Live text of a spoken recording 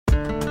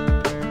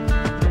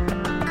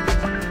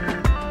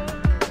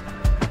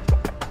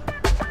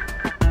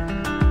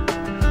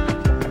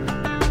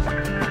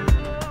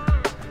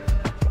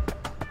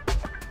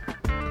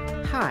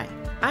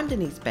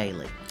Denise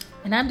Bailey.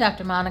 And I'm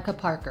Dr. Monica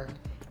Parker.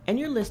 And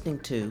you're listening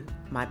to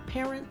My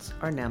Parents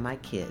Are Now My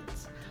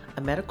Kids,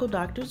 a medical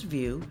doctor's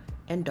view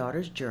and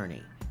daughter's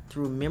journey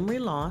through memory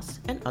loss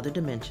and other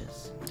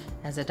dementias.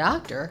 As a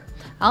doctor,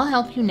 I'll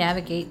help you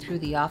navigate through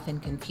the often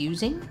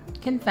confusing,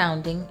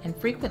 confounding, and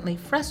frequently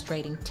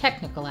frustrating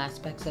technical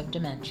aspects of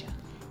dementia.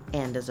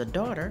 And as a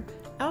daughter,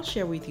 I'll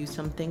share with you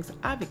some things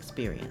I've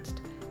experienced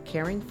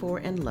caring for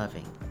and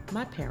loving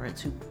my parents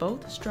who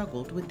both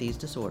struggled with these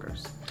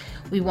disorders.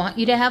 We want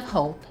you to have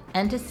hope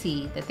and to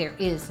see that there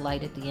is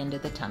light at the end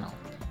of the tunnel.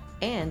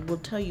 And we'll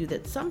tell you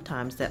that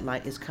sometimes that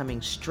light is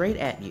coming straight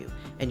at you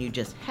and you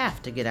just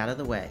have to get out of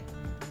the way.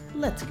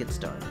 Let's get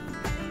started.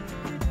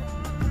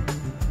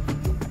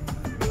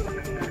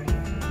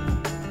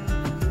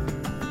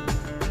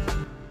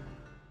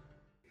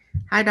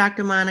 Hi,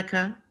 Dr.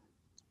 Monica.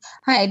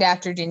 Hi,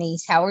 Dr.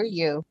 Denise. How are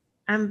you?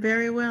 I'm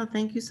very well.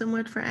 Thank you so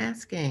much for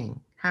asking.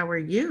 How are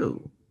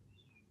you?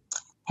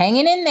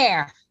 Hanging in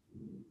there.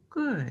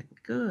 Good,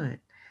 good.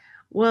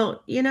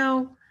 Well,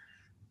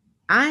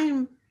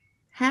 I'm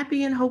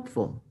happy and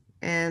hopeful.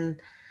 And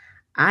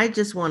I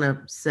just want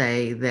to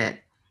say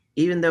that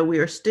even though we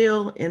are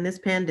still in this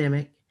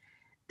pandemic,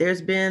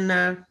 there's been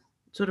a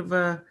sort of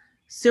a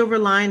silver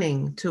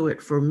lining to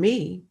it for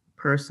me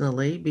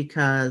personally,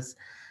 because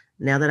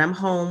now that I'm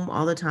home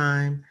all the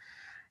time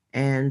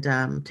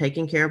and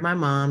taking care of my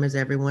mom, as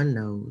everyone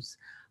knows,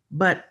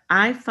 but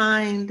I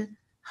find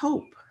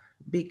hope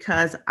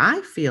because I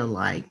feel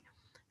like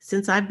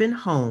since I've been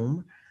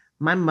home,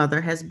 my mother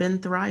has been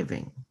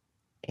thriving,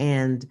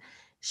 and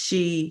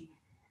she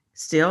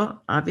still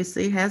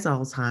obviously has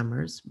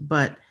Alzheimer's,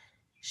 but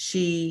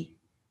she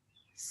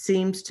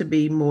seems to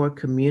be more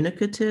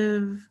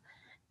communicative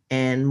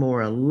and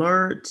more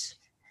alert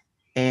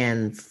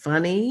and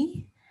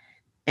funny.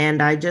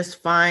 And I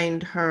just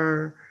find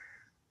her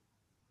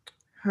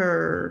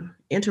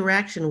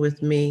interaction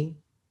with me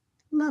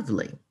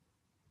lovely.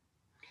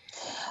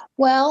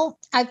 Well,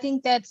 I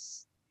think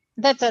that's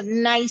a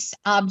nice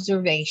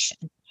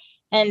observation.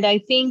 And I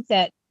think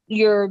that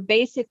you're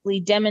basically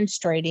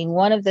demonstrating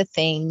one of the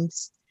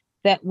things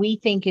that we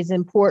think is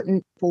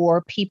important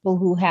for people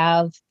who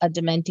have a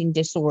dementing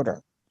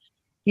disorder.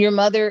 Your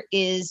mother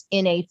is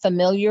in a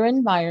familiar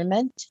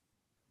environment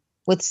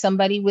with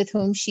somebody with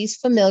whom she's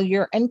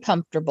familiar and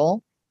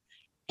comfortable,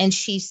 and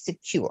she's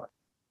secure.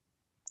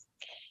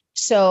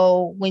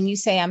 So when you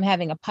say I'm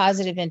having a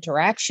positive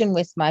interaction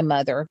with my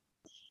mother,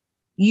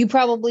 you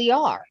probably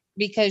are,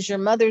 because your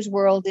mother's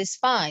world is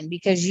fine,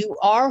 because you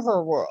are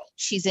her world.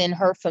 She's in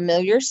her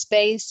familiar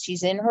space.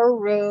 She's in her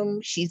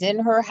room. She's in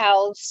her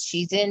house.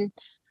 She's in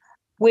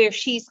where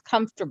she's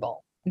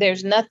comfortable.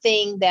 There's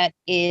nothing that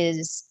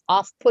is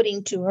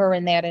off-putting to her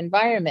in that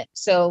environment.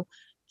 So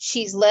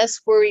she's less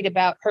worried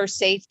about her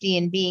safety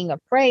and being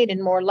afraid,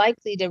 and more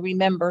likely to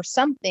remember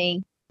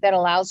something that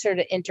allows her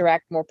to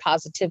interact more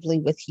positively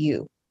with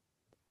you.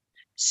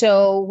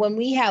 So when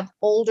we have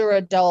older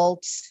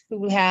adults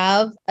who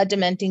have a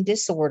dementing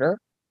disorder,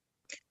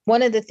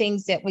 one of the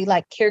things that we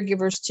like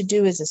caregivers to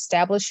do is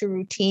establish a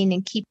routine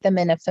and keep them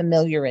in a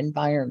familiar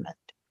environment.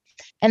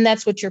 And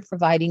that's what you're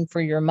providing for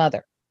your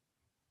mother.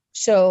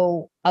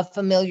 So a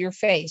familiar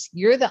face,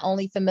 you're the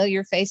only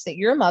familiar face that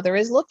your mother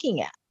is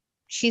looking at.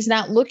 She's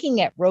not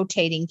looking at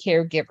rotating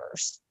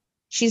caregivers.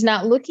 She's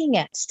not looking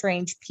at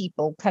strange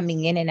people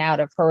coming in and out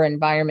of her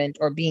environment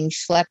or being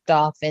schlepped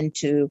off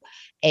into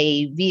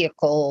a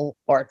vehicle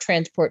or a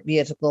transport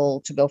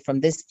vehicle to go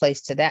from this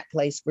place to that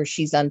place where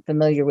she's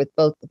unfamiliar with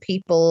both the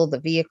people, the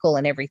vehicle,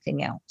 and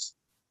everything else.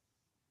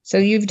 So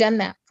you've done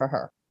that for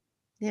her.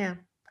 Yeah.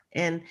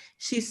 And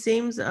she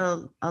seems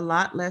a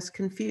lot less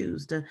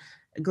confused.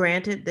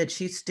 Granted that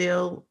she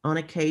still on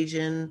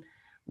occasion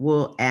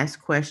will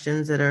ask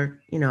questions that are,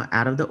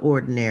 out of the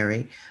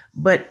ordinary,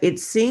 but it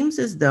seems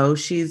as though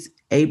she's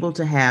able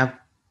to have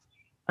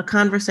a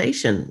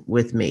conversation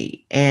with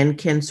me and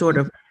can sort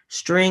of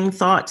string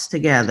thoughts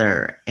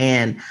together,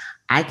 and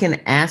I can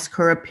ask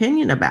her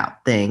opinion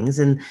about things.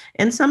 And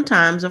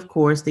sometimes, of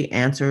course, the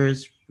answer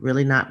is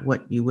really not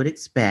what you would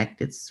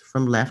expect. It's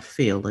from left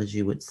field, as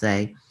you would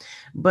say,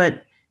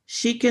 but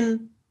she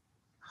can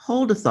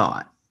hold a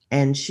thought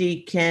and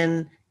she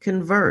can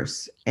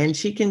converse and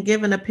she can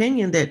give an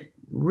opinion that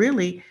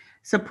really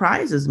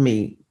surprises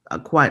me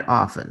quite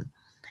often.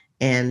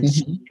 And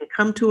she can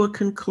come to a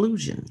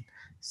conclusion.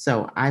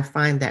 So I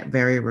find that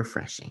very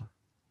refreshing.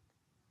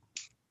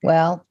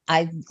 Well,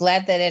 I'm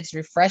glad that it's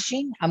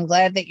refreshing. I'm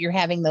glad that you're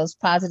having those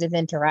positive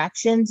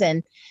interactions.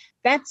 And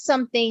that's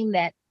something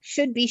that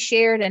should be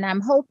shared. And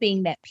I'm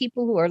hoping that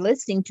people who are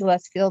listening to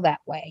us feel that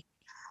way.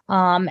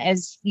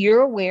 As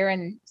you're aware,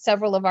 and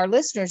several of our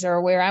listeners are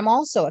aware, I'm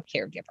also a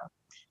caregiver.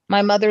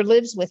 My mother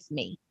lives with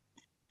me.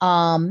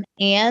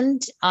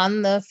 And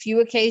on the few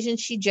occasions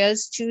she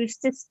does choose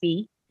to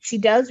speak, she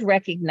does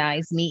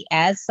recognize me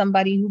as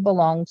somebody who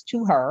belongs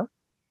to her.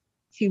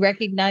 She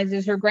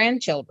recognizes her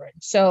grandchildren.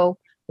 So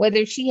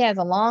whether she has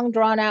a long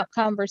drawn out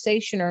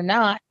conversation or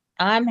not,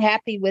 I'm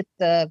happy with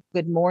the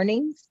good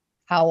mornings.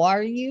 How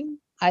are you?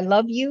 I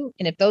love you.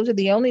 And if those are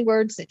the only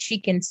words that she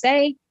can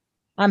say,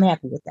 I'm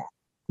happy with that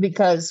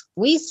because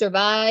we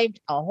survived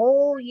a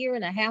whole year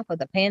and a half of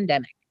the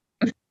pandemic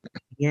and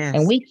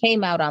Yes. we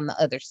came out on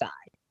the other side.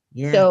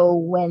 Yes. So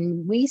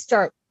when we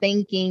start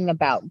thinking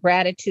about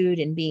gratitude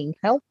and being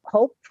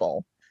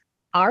hopeful,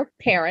 our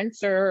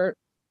parents are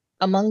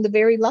among the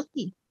very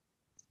lucky.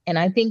 And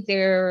I think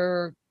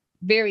they're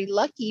very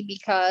lucky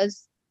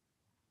because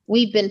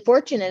we've been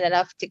fortunate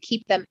enough to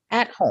keep them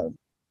at home.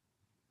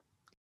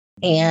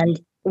 And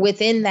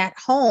within that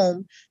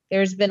home,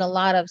 there's been a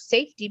lot of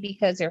safety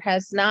because there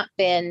has not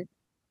been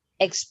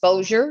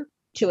exposure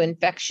to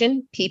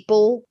infection.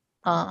 People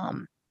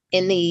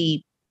in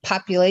the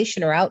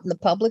population or out in the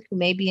public who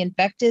may be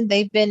infected,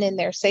 they've been in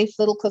their safe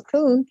little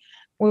cocoon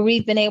where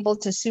we've been able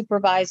to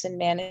supervise and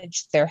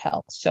manage their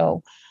health.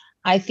 So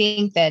I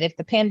think that if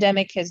the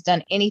pandemic has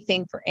done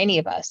anything for any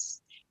of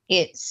us,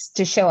 it's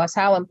to show us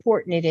how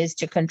important it is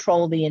to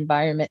control the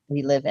environment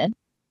we live in,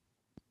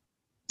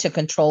 to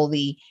control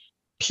the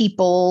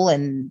people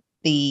and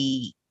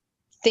the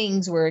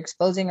things we're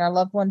exposing our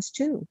loved ones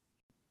to.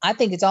 I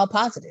think it's all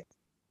positive.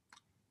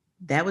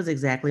 That was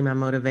exactly my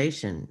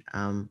motivation.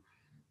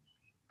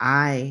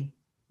 I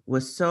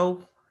was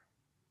so,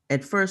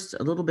 at first,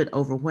 a little bit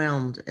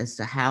overwhelmed as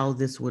to how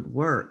this would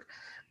work,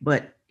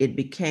 but it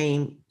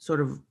became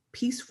sort of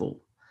peaceful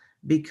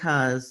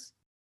because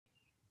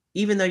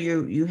even though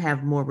you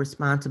have more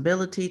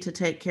responsibility to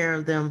take care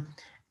of them,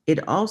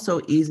 it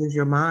also eases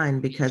your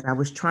mind because I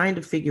was trying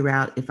to figure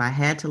out if I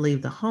had to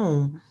leave the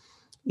home,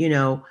 you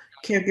know,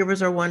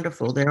 caregivers are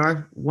wonderful. There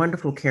are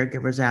wonderful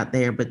caregivers out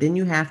there, but then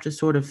you have to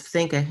sort of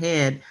think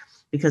ahead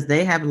because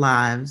they have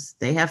lives,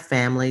 they have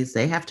families,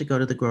 they have to go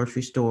to the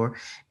grocery store.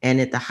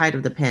 And at the height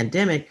of the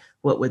pandemic,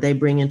 what would they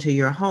bring into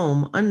your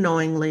home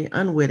unknowingly,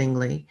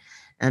 unwittingly,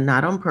 and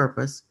not on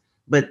purpose?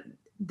 But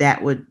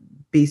that would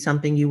be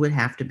something you would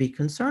have to be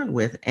concerned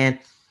with. And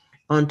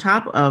on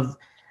top of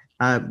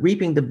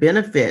reaping the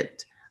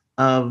benefit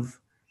of,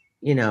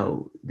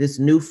 this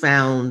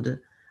newfound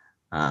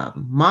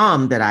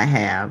mom that I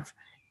have,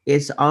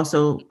 it's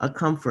also a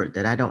comfort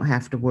that I don't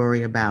have to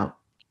worry about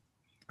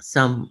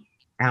some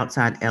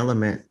outside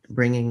element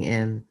bringing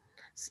in,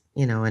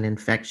 an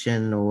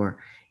infection or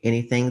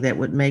anything that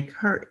would make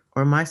her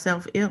or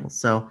myself ill.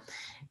 So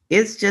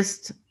it's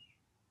just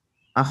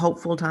a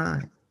hopeful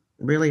time,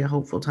 really a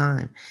hopeful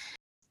time.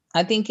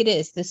 I think it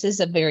is. This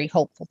is a very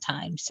hopeful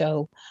time.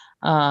 So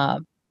I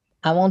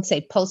won't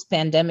say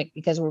post-pandemic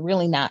because we're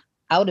really not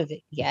out of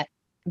it yet.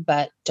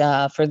 But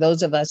for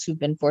those of us who've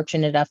been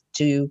fortunate enough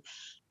to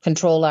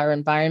control our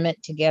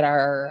environment, to get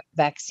our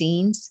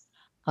vaccines,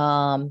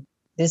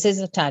 this is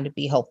a time to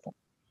be hopeful.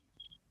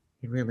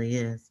 It really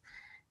is.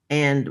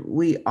 And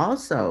we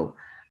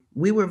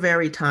were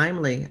very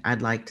timely,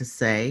 I'd like to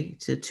say,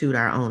 to toot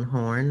our own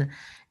horn.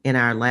 In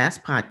our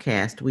last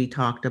podcast, we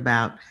talked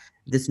about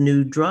this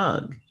new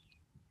drug.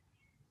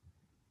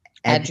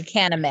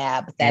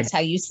 Aducanumab. That's how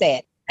you say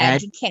it.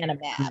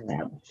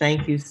 Aducanumab.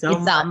 Thank you so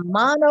much. It's a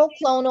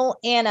monoclonal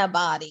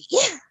antibody.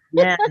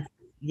 Yes,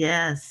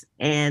 yes.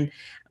 And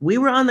we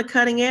were on the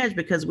cutting edge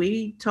because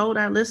we told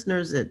our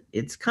listeners that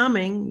it's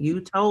coming. You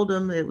told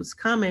them it was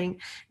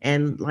coming.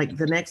 And like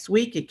the next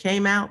week it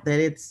came out that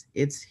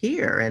it's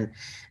here.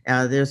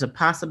 And there's a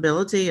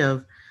possibility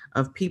of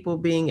people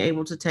being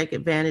able to take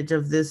advantage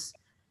of this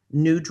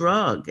new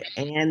drug.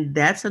 And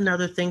that's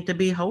another thing to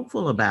be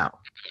hopeful about.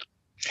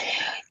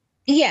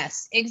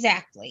 Yes,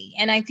 exactly.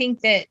 And I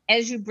think that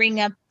as you bring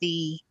up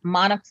the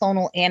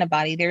monoclonal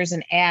antibody, there's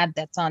an ad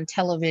that's on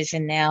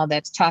television now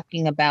that's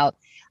talking about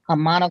a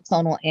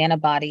monoclonal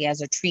antibody as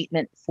a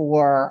treatment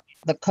for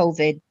the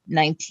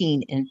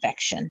COVID-19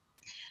 infection.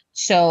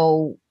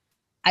 So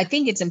I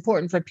think it's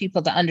important for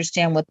people to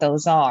understand what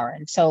those are.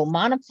 And so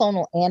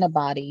monoclonal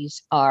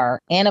antibodies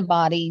are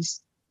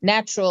antibodies,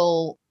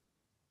 natural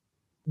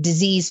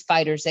disease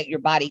fighters that your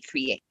body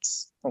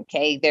creates.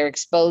 Okay, they're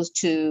exposed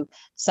to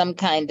some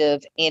kind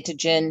of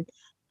antigen,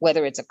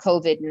 whether it's a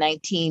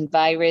COVID-19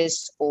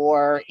 virus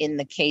or in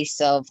the case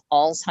of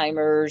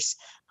Alzheimer's,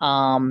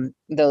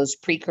 those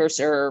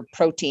precursor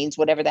proteins,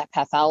 whatever that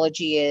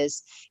pathology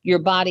is, your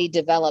body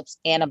develops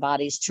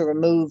antibodies to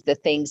remove the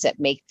things that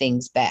make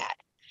things bad.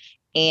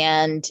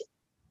 And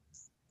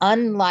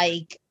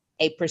unlike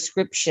a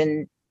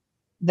prescription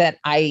that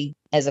I,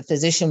 as a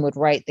physician, would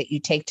write that you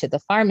take to the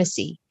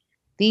pharmacy,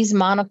 these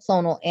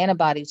monoclonal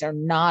antibodies are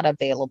not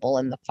available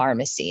in the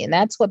pharmacy. And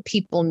that's what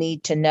people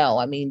need to know.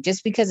 I mean,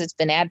 just because it's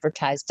been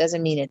advertised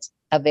doesn't mean it's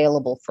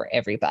available for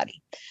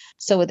everybody.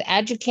 So with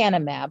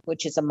aducanumab,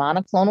 which is a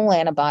monoclonal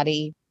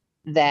antibody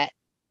that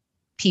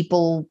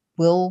people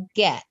will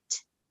get,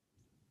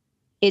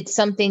 it's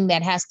something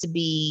that has to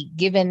be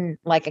given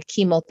like a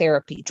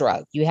chemotherapy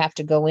drug. You have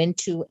to go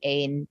into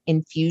an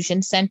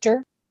infusion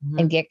center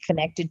and get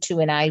connected to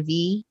an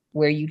IV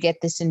where you get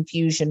this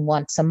infusion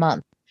once a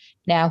month.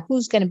 Now,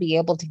 who's going to be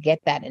able to get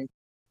that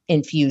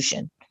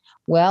infusion?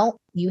 Well,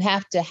 you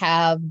have to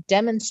have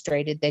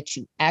demonstrated that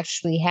you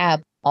actually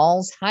have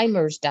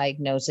Alzheimer's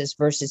diagnosis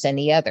versus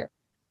any other.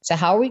 So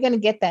how are we going to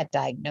get that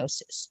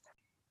diagnosis?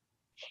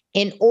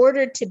 In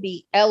order to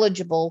be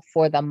eligible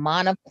for the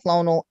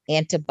monoclonal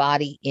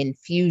antibody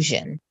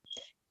infusion,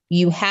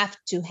 you have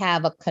to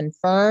have a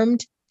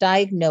confirmed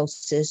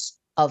diagnosis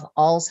of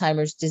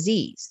Alzheimer's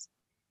disease.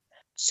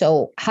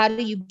 So, how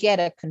do you get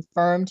a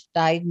confirmed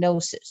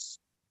diagnosis?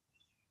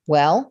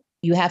 Well,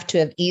 you have to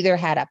have either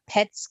had a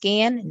PET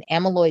scan, an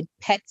amyloid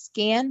PET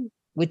scan,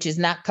 which is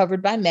not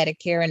covered by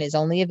Medicare and is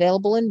only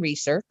available in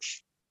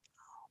research,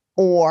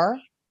 or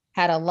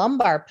had a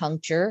lumbar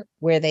puncture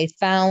where they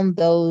found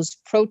those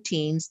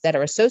proteins that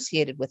are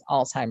associated with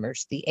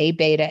Alzheimer's, the A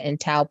beta and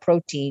tau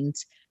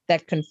proteins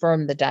that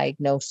confirm the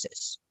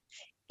diagnosis.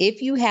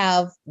 If you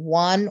have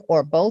one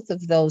or both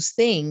of those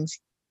things,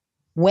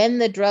 when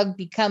the drug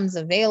becomes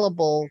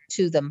available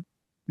to the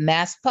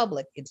mass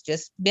public, it's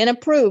just been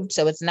approved,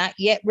 so it's not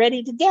yet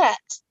ready to get,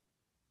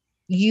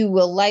 you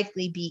will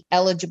likely be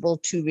eligible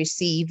to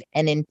receive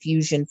an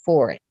infusion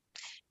for it.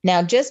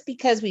 Now, just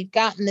because we've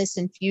gotten this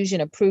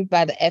infusion approved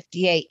by the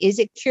FDA, is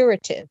it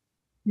curative?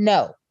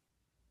 No.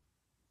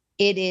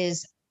 It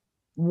is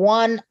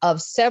one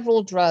of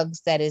several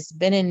drugs that has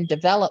been in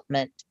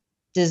development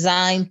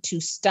designed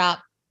to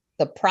stop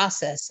the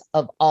process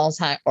of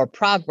Alzheimer's or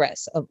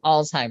progress of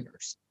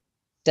Alzheimer's.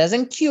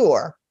 Doesn't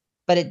cure,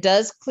 but it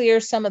does clear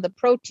some of the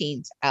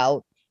proteins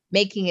out,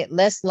 making it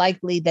less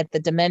likely that the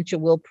dementia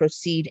will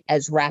proceed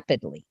as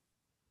rapidly.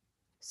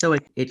 So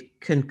it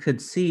can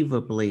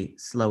conceivably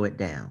slow it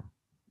down.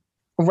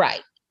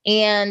 Right.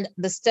 And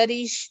the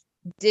studies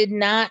did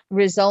not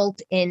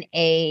result in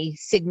a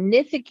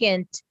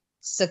significant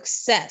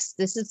success.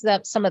 This is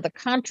some of the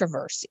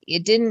controversy.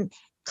 It didn't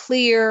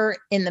clear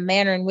in the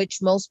manner in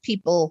which most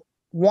people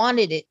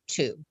wanted it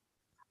to.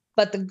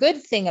 But the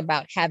good thing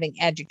about having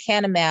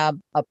aducanumab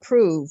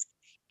approved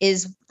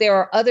is there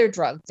are other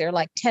drugs. There are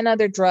like 10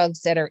 other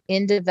drugs that are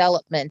in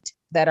development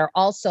that are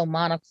also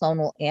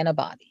monoclonal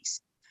antibodies.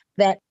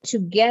 That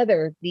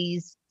together,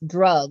 these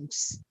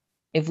drugs,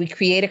 if we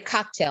create a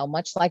cocktail,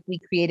 much like we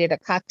created a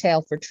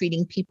cocktail for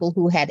treating people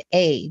who had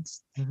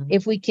AIDS,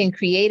 if we can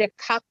create a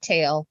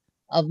cocktail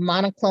of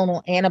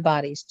monoclonal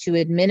antibodies to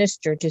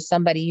administer to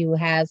somebody who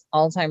has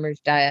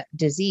Alzheimer's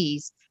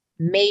disease,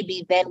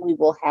 maybe then we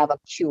will have a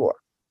cure.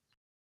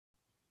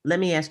 Let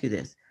me ask you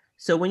this.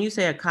 So when you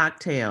say a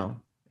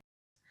cocktail,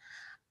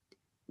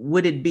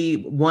 would it be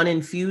one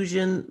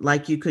infusion,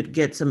 like you could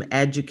get some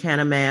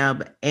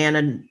aducanumab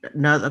and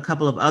a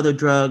couple of other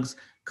drugs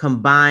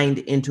combined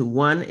into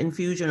one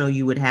infusion, or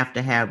you would have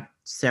to have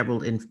several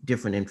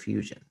different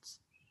infusions?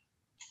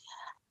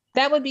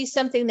 That would be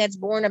something that's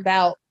borne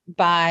about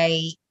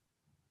by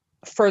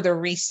further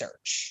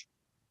research.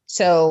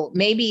 So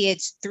maybe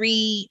it's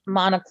 3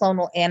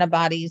 monoclonal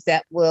antibodies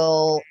that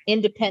will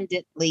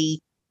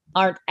independently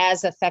aren't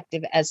as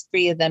effective as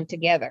 3 of them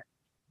together.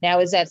 Now,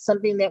 is that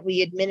something that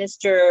we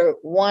administer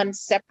one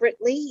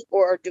separately,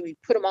 or do we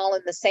put them all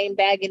in the same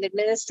bag and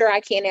administer?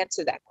 I can't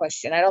answer that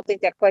question. I don't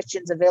think that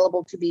question's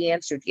available to be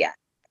answered yet.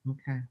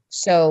 Okay.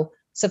 So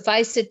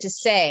suffice it to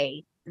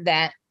say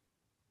that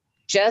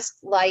just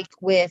like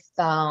with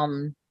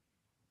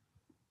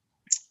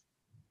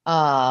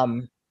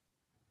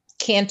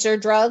cancer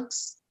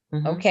drugs,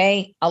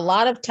 okay, a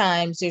lot of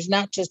times there's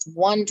not just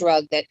one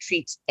drug that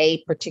treats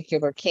a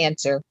particular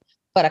cancer,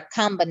 but a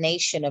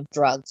combination of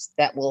drugs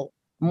that will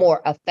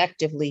more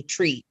effectively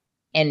treat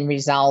and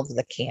resolve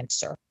the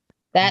cancer.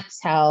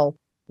 That's how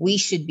we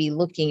should be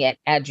looking at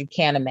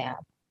aducanumab.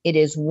 It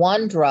is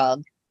one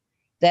drug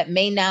that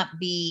may not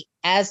be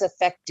as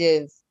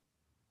effective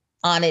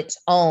on its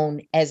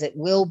own as it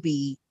will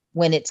be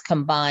when it's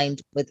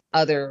combined with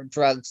other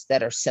drugs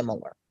that are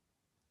similar.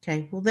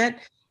 Okay, well,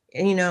 that,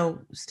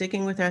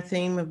 sticking with our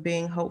theme of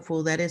being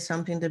hopeful, that is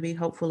something to be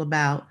hopeful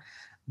about.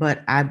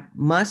 But I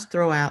must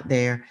throw out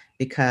there,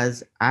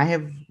 because I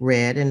have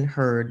read and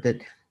heard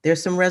that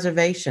there's some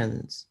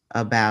reservations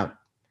about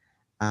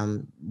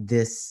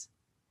this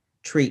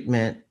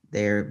treatment.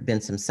 There have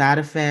been some side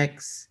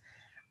effects,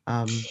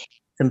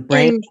 some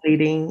brain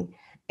bleeding,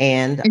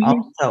 and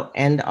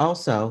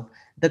also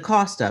the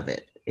cost of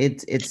it.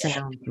 It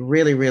sounds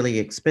really, really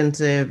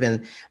expensive.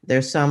 And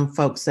there's some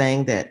folks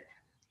saying that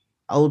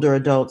older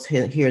adults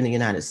here in the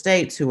United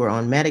States who are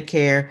on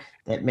Medicare,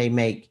 that may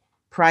make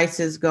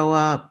prices go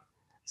up.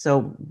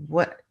 So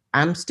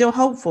I'm still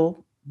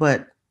hopeful,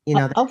 but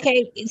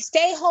okay,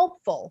 stay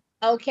hopeful.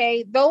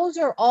 Okay, those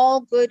are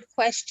all good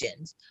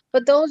questions,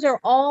 but those are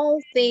all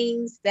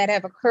things that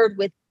have occurred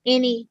with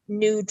any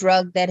new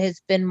drug that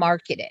has been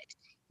marketed.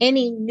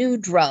 Any new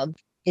drug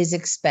is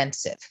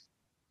expensive.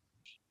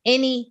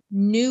 Any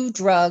new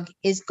drug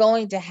is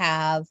going to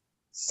have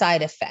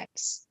side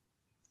effects.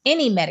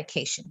 Any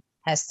medication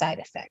has side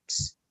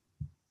effects.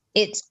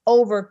 It's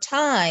over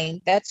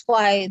time. That's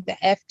why the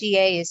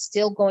FDA is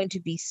still going to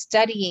be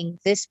studying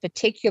this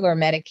particular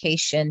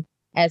medication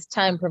as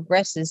time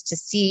progresses to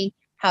see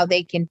how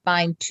they can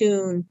fine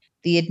tune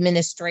the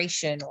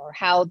administration or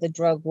how the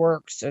drug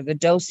works or the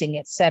dosing,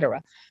 et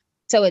cetera.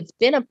 So it's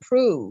been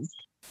approved,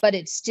 but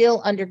it's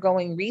still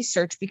undergoing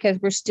research because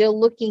we're still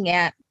looking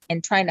at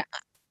and trying to,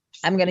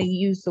 I'm going to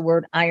use the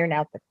word iron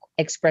out the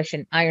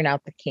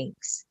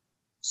kinks.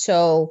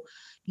 So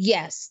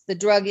yes, the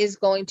drug is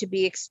going to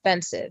be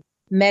expensive.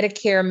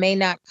 Medicare may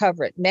not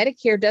cover it.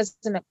 Medicare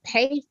doesn't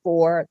pay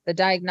for the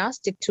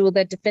diagnostic tool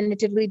that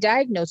definitively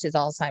diagnoses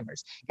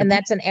Alzheimer's, and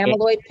that's an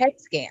amyloid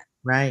PET scan.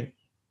 Right.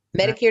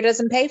 Medicare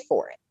doesn't pay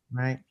for it.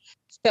 Right.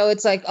 So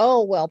it's like,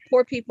 oh, well,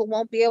 poor people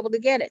won't be able to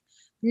get it.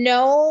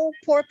 No,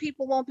 poor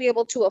people won't be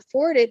able to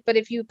afford it. But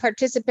if you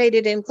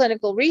participated in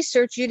clinical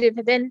research, you'd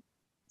have been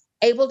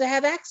able to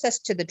have access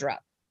to the drug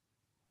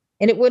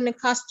and it wouldn't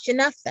have cost you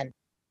nothing.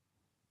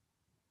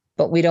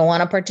 But we don't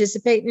want to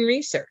participate in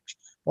research.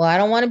 Well, I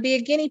don't want to be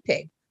a guinea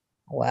pig.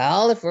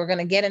 Well, if we're going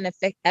to get an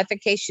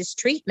efficacious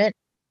treatment,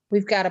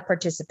 we've got to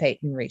participate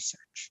in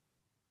research.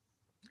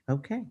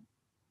 Okay.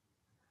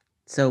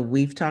 So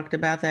we've talked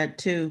about that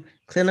too.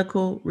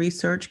 Clinical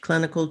research,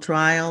 clinical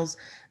trials,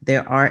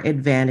 there are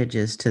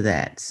advantages to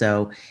that.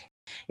 So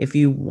if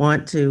you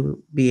want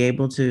to be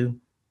able to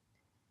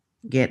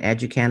get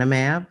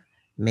aducanumab,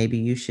 maybe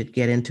you should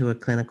get into a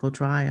clinical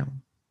trial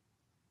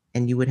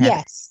and you would have,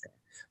 Yes,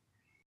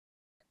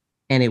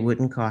 and it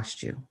wouldn't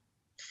cost you.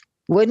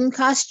 wouldn't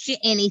cost you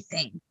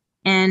anything.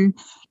 And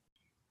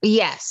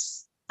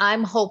yes,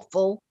 I'm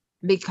hopeful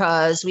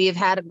because we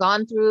have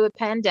gone through a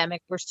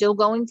pandemic. We're still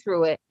going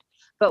through it,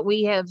 but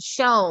we have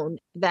shown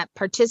that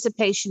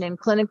participation in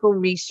clinical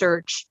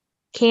research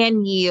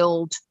can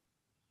yield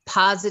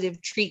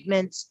positive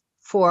treatments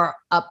for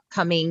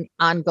upcoming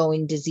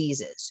ongoing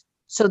diseases.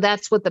 So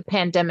that's what the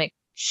pandemic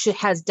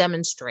has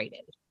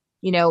demonstrated.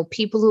 You know,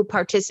 people who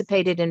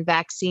participated in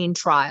vaccine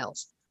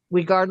trials,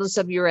 regardless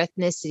of your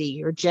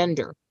ethnicity or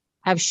gender,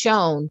 have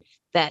shown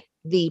that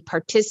the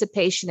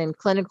participation in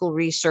clinical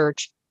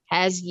research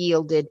has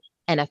yielded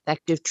an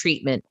effective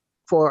treatment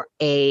for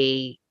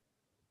a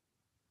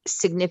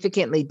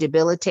significantly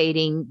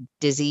debilitating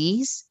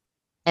disease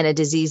and a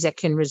disease that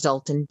can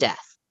result in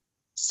death.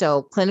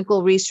 So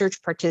clinical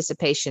research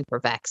participation for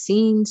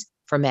vaccines,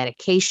 for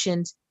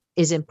medications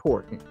is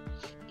important.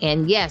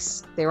 And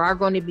yes, there are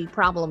going to be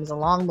problems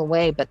along the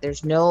way, but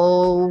there's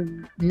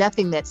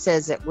nothing that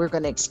says that we're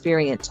going to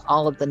experience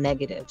all of the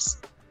negatives.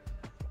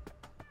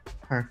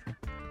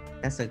 Perfect.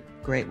 That's a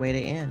great way to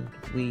end.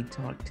 We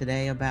talked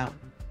today about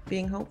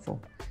being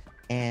hopeful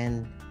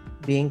and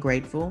being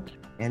grateful.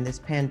 And this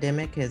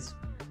pandemic has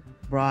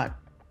brought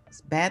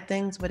bad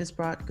things, but it's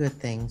brought good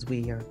things.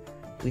 We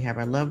have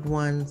our loved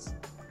ones.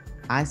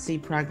 I see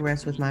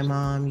progress with my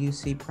mom. You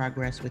see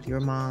progress with your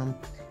mom.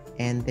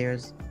 And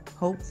there's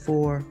hope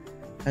for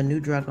a new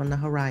drug on the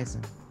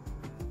horizon.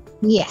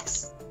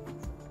 Yes.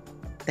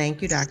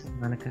 Thank you, Dr.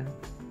 Monica.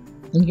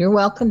 You're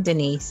welcome,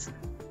 Denise.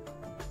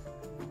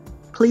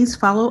 Please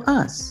follow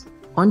us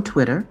on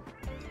Twitter,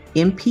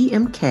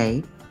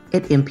 MPMK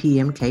at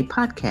MPMK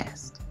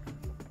Podcast,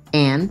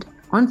 and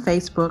on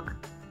Facebook,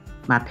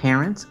 My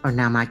Parents Are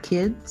Now My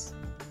Kids,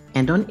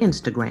 and on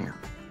Instagram,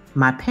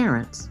 My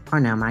Parents Are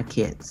Now My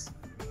Kids.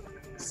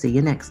 See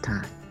you next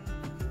time.